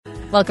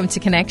Welcome to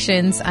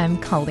Connections. I'm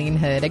Colleen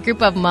Hood. A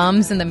group of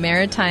moms in the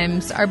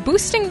Maritimes are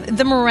boosting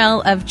the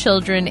morale of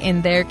children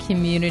in their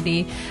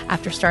community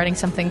after starting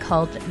something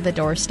called the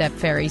Doorstep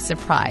Fairy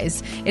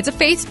Surprise. It's a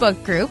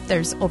Facebook group.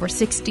 There's over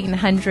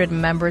 1,600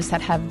 members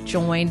that have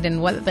joined, and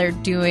what they're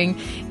doing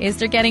is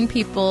they're getting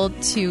people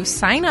to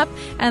sign up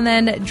and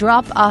then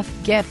drop off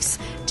gifts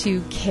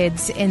to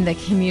kids in the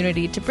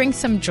community to bring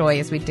some joy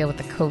as we deal with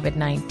the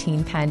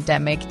COVID-19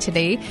 pandemic.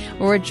 Today,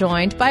 we're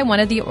joined by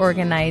one of the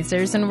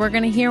organizers, and we're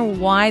going to hear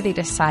why they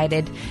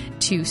decided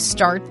to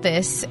start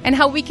this and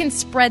how we can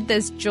spread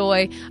this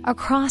joy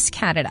across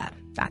Canada.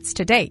 That's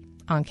today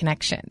on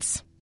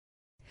Connections.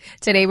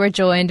 Today, we're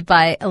joined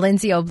by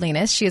Lindsay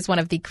Oblinus. She is one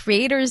of the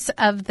creators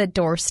of the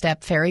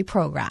Doorstep Fairy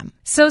program.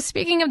 So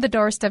speaking of the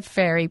Doorstep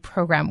Fairy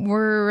program,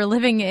 we're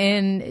living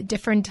in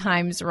different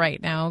times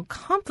right now,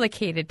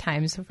 complicated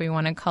times, if we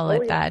want to call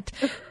it that.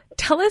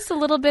 Tell us a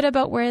little bit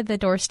about where the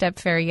Doorstep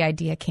Fairy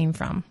idea came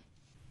from.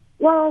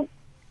 Well,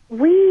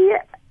 we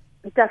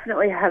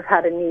definitely have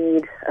had a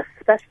need,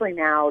 especially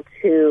now,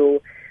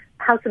 to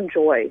have some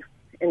joy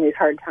in these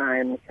hard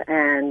times.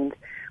 And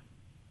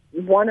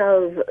one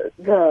of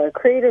the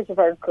creators of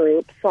our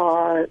group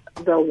saw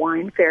the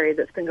wine fairy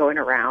that's been going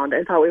around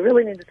and thought we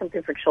really needed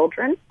something for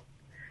children.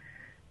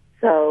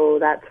 So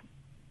that's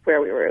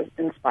where we were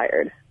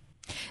inspired.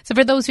 So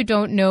for those who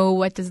don't know,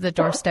 what does the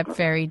Doorstep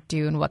Fairy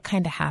do and what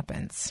kind of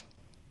happens?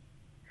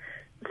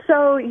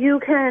 So you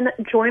can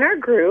join our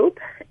group,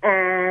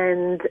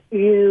 and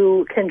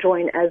you can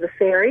join as a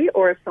fairy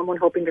or as someone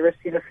hoping to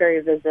receive a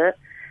fairy visit.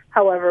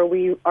 However,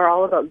 we are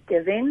all about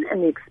giving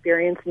and the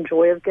experience and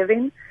joy of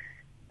giving.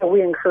 So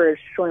we encourage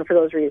joining for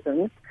those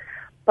reasons.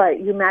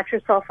 But you match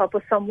yourself up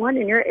with someone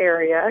in your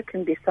area. It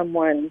can be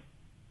someone,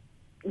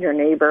 your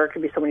neighbor. It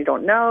could be someone you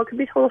don't know. It could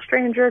be a total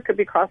stranger. It could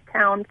be cross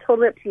town. It's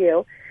totally up to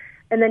you.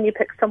 And then you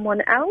pick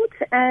someone out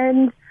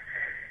and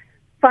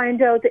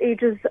find out the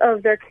ages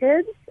of their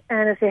kids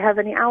and if they have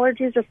any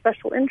allergies or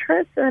special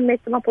interests, and then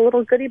make them up a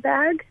little goodie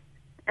bag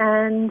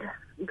and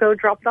go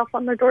drop it off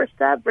on their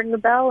doorstep, ring the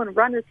bell, and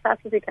run as fast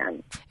as you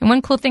can. And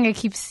one cool thing I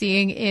keep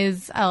seeing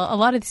is a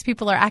lot of these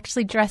people are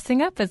actually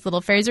dressing up as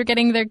little fairies or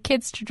getting their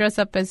kids to dress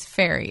up as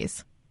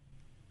fairies.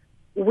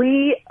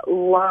 We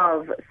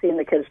love seeing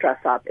the kids dress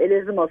up. It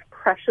is the most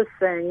precious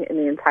thing in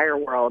the entire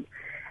world.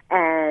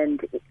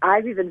 And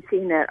I've even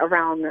seen it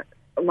around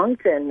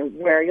Moncton,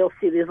 where you'll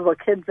see these little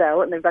kids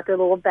out and they've got their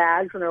little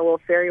bags and their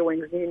little fairy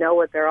wings, and you know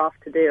what they're off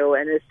to do.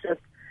 And it's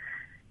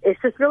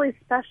just really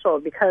special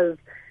because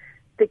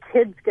the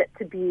kids get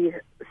to be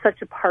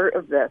such a part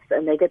of this,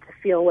 and they get to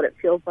feel what it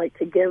feels like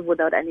to give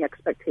without any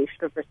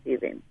expectation of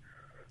receiving.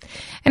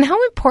 And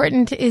how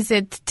important is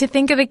it to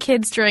think of the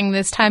kids during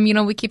this time? You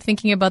know, we keep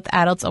thinking about the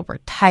adults. Oh, we're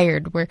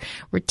tired. We're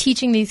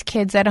teaching these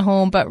kids at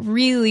home, but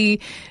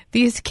really,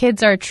 these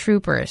kids are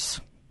troopers.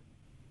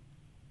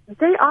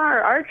 They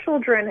are. Our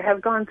children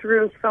have gone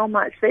through so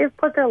much. They have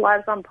put their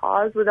lives on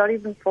pause without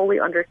even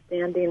fully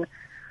understanding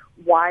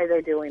why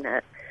they're doing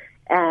it.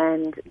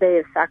 And they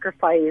have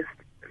sacrificed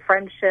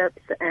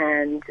friendships,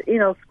 and, you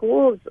know,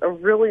 school is a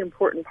really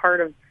important part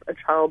of a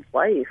child's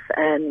life,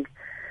 and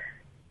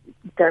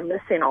they're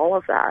missing all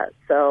of that.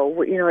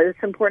 So, you know, it's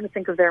important to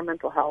think of their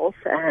mental health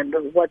and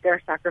what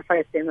they're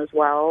sacrificing as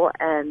well.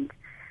 And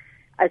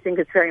I think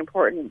it's very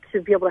important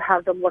to be able to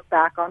have them look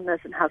back on this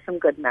and have some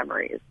good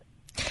memories.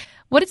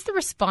 What has the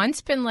response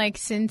been like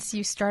since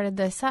you started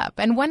this up?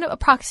 And when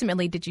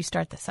approximately did you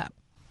start this up?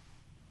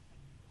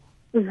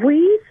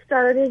 We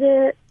started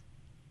it,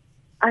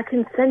 I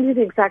can send you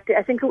the exact date.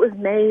 I think it was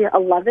May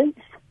 11th.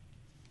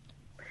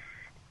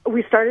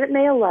 We started it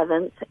May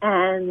 11th,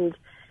 and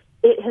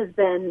it has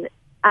been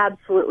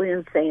absolutely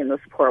insane, the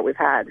support we've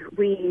had.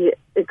 We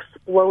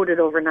exploded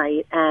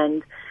overnight,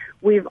 and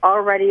we've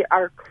already,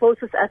 our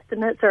closest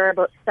estimates are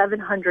about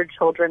 700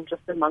 children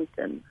just in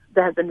Moncton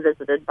that have been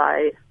visited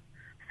by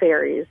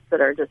fairies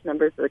that are just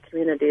members of the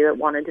community that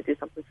wanted to do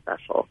something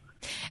special.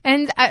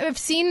 And I've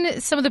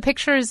seen some of the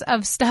pictures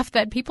of stuff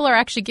that people are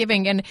actually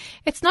giving, and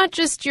it's not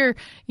just your,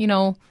 you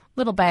know,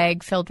 little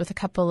bag filled with a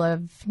couple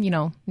of, you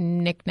know,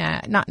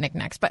 not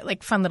knickknacks, but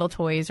like fun little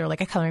toys or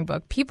like a coloring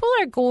book. People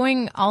are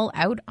going all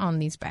out on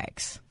these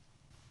bags.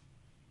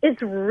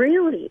 It's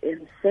really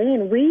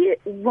insane.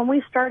 When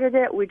we started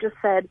it, we just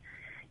said,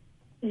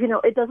 you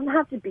know, it doesn't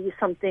have to be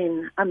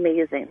something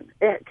amazing.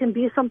 It can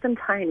be something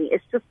tiny.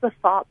 It's just the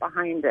thought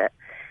behind it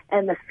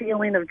and the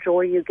feeling of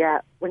joy you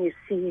get when you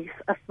see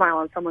a smile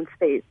on someone's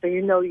face, so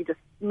you know you just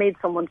made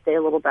someone's day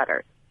a little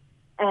better.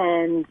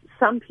 And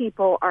some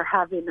people are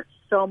having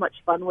so much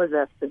fun with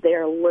this that they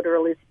are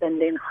literally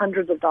spending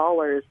hundreds of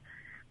dollars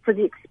for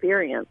the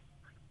experience.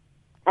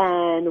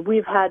 And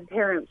we've had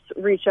parents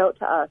reach out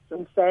to us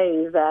and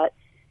say that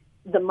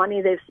the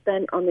money they've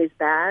spent on these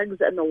bags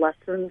and the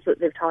lessons that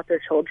they've taught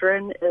their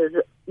children is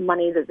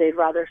money that they'd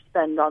rather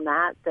spend on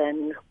that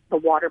than the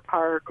water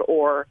park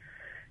or,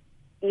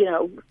 you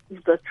know,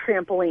 the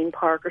trampoline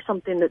park or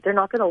something that they're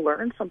not going to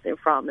learn something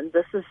from. And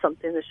this is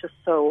something that's just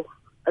so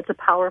it's a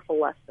powerful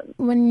lesson.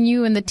 When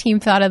you and the team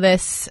thought of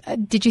this,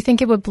 did you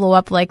think it would blow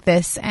up like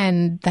this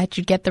and that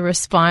you'd get the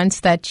response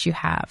that you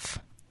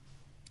have?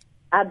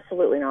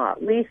 Absolutely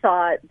not. We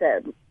thought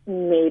that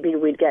maybe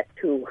we'd get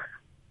to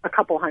a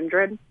couple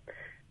hundred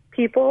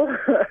people,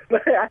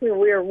 but I mean,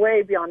 we were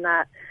way beyond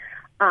that.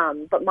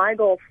 But my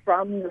goal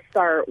from the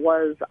start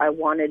was I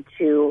wanted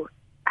to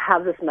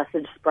have this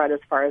message spread as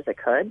far as it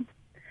could,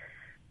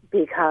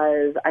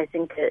 because I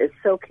think it is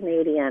so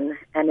Canadian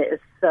and it is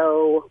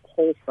so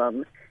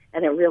wholesome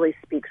and it really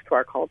speaks to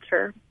our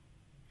culture.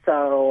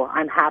 So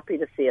I'm happy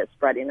to see it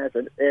spreading as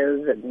it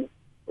is, and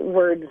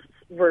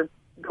we're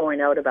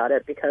going out about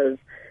it because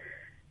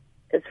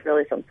it's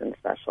really something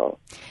special.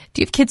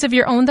 Do you have kids of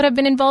your own that have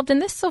been involved in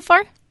this so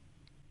far?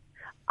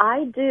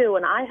 I do,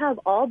 and I have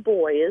all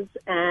boys,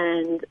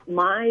 and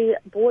my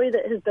boy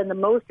that has been the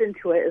most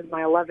into it is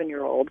my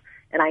 11-year-old,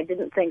 and I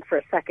didn't think for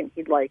a second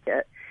he'd like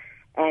it,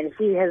 and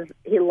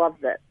he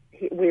loves it.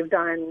 We've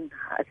done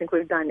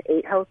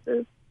 8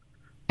 houses.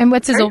 And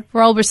what's his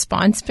overall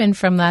response been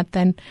from that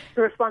then?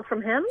 The response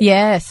from him?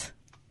 Yes.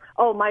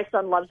 Oh, my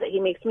son loves it. He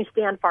makes me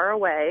stand far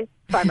away,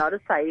 so I'm out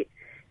of sight,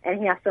 and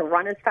he has to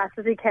run as fast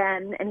as he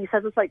can, and he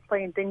says it's like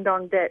playing Ding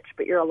Dong Ditch,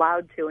 but you're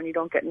allowed to, and you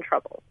don't get in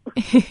trouble.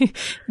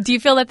 Do you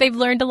feel that they've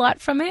learned a lot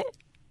from it?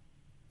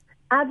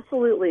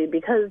 Absolutely,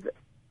 because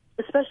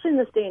especially in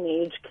this day and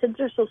age, kids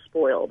are so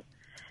spoiled,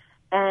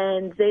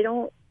 and they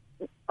don't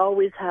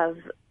always have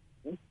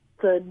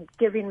the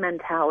giving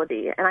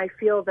mentality. And I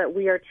feel that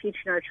we are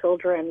teaching our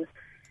children,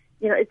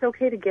 it's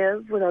okay to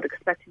give without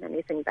expecting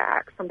anything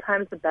back.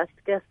 Sometimes the best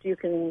gift you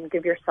can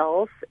give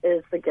yourself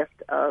is the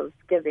gift of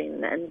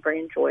giving and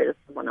bringing joy to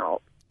someone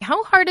else.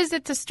 How hard is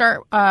it to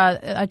start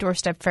a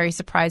Doorstep Fairy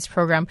Surprise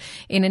program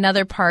in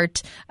another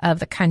part of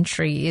the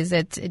country? Does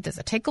it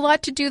take a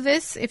lot to do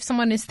this? If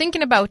someone is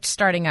thinking about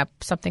starting up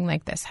something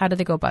like this, how do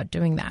they go about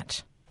doing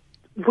that?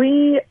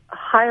 We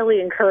highly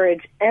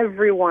encourage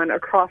everyone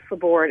across the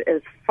board,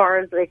 as far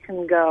as they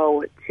can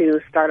go,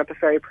 to start up a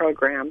fairy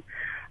program.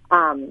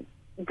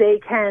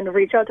 They can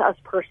reach out to us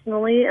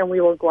personally, and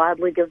we will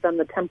gladly give them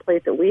the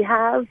template that we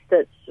have.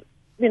 That's,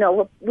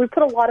 we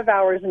put a lot of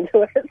hours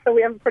into it, so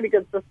we have a pretty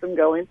good system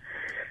going.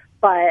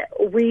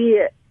 But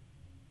we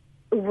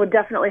would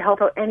definitely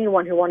help out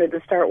anyone who wanted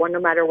to start one, no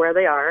matter where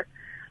they are.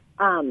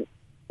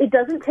 It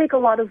doesn't take a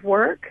lot of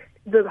work.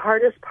 The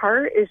hardest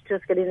part is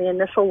just getting the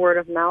initial word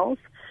of mouth.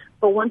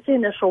 But once the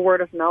initial word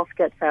of mouth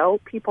gets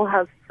out, people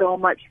have so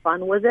much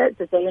fun with it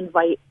that they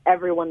invite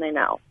everyone they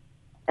know.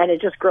 And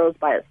it just grows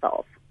by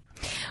itself.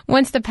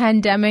 Once the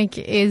pandemic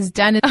is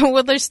done,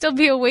 will there still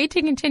be a way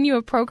to continue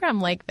a program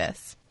like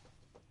this?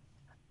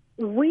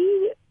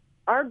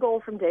 Our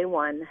goal from day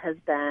one has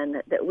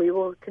been that we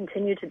will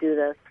continue to do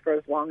this for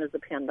as long as the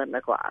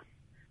pandemic lasts.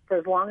 For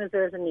as long as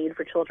there's a need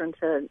for children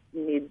to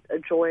need a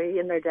joy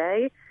in their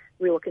day,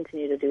 we will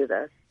continue to do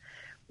this.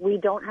 We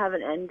don't have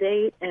an end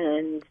date,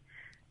 and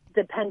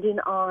depending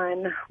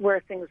on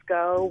where things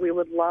go, we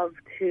would love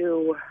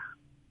to,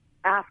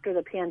 after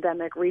the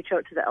pandemic, reach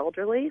out to the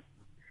elderly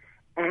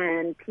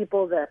and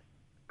people that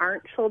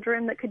aren't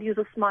children that could use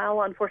a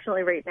smile.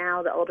 Unfortunately, right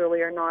now, the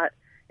elderly are not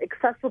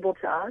accessible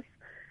to us.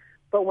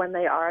 But when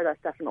they are,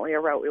 that's definitely a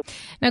route.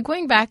 Now,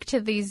 going back to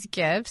these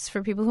gifts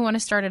for people who want to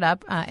start it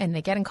up and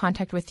they get in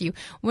contact with you,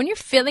 when you're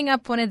filling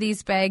up one of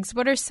these bags,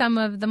 what are some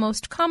of the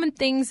most common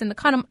things and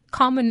the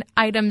common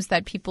items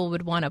that people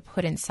would want to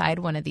put inside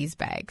one of these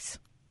bags?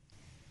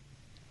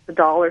 The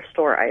dollar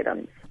store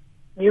items.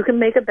 You can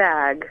make a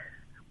bag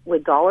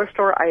with dollar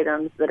store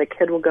items that a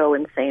kid will go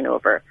insane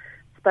over.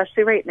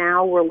 Especially right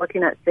now, we're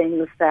looking at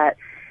things that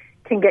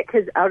can get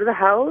kids out of the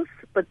house,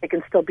 but they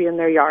can still be in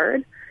their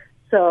yard.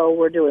 So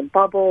we're doing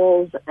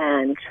bubbles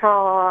and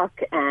chalk,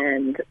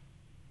 and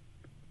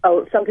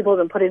some people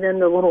have been putting in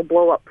the little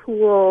blow-up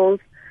pools,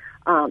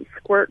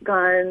 squirt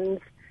guns,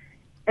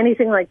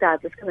 anything like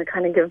that that's going to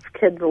kind of give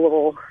kids a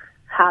little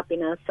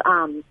happiness.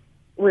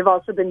 We've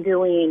also been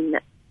doing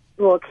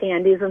little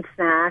candies and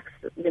snacks,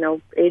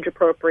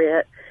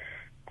 age-appropriate,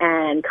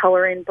 and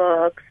coloring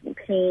books and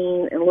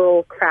paint and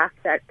little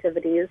craft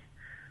activities.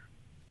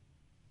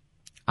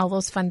 All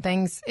those fun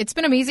things. It's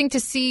been amazing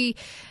to see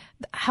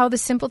how the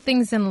simple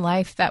things in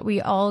life that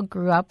we all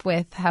grew up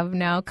with have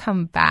now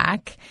come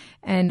back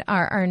and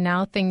are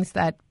now things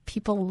that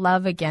people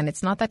love again.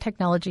 It's not the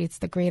technology, it's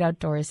the great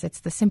outdoors. It's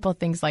the simple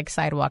things like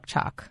sidewalk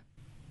chalk.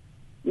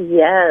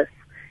 Yes.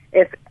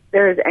 If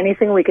there's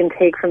anything we can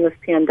take from this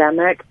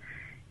pandemic,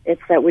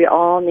 it's that we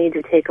all need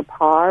to take a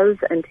pause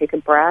and take a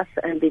breath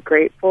and be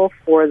grateful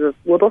for the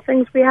little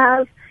things we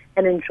have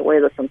and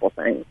enjoy the simple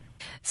things.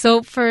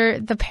 So for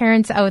the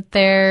parents out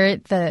there,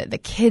 the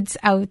kids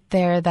out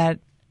there that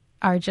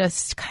are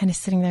just kind of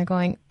sitting there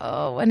going,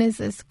 oh, when is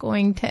this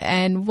going to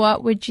end?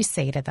 What would you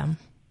say to them?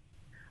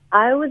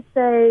 I would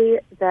say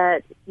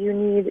that you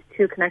need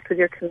to connect with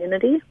your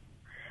community,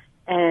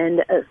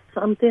 and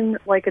something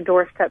like a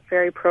Doorstep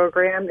Fairy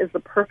program is the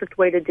perfect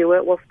way to do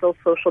it while still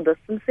social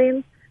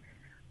distancing.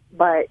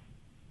 But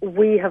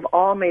we have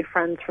all made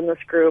friends from this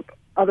group.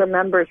 Other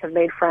members have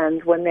made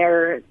friends when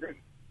they're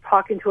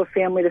talking to a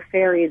family to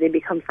ferry, they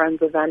become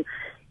friends with them.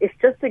 It's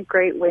just a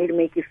great way to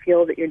make you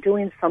feel that you're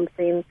doing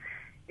something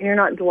and you're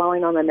not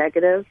dwelling on the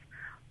negative.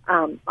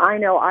 I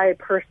know I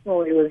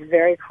personally was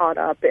very caught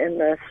up in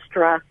the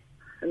stress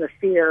and the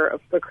fear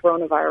of the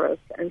coronavirus.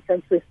 And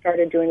since we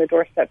started doing the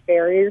Doorstep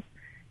Ferries,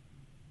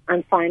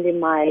 I'm finding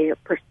my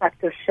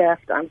perspective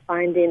shift. I'm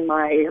finding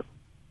my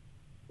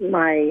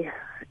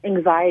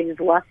anxieties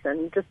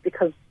lessen just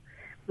because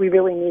we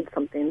really need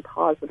something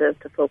positive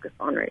to focus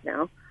on right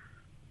now.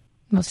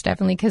 Most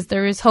definitely, because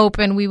there is hope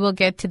and we will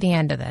get to the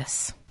end of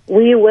this.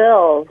 We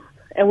will.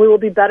 And we will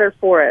be better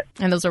for it.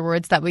 And those are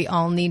words that we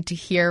all need to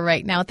hear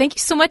right now. Thank you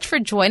so much for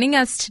joining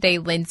us today,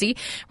 Lindsay.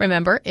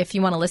 Remember, if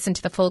you want to listen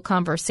to the full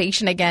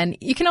conversation again,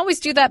 you can always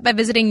do that by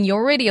visiting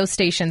your radio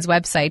station's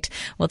website.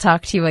 We'll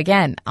talk to you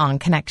again on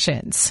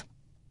Connections.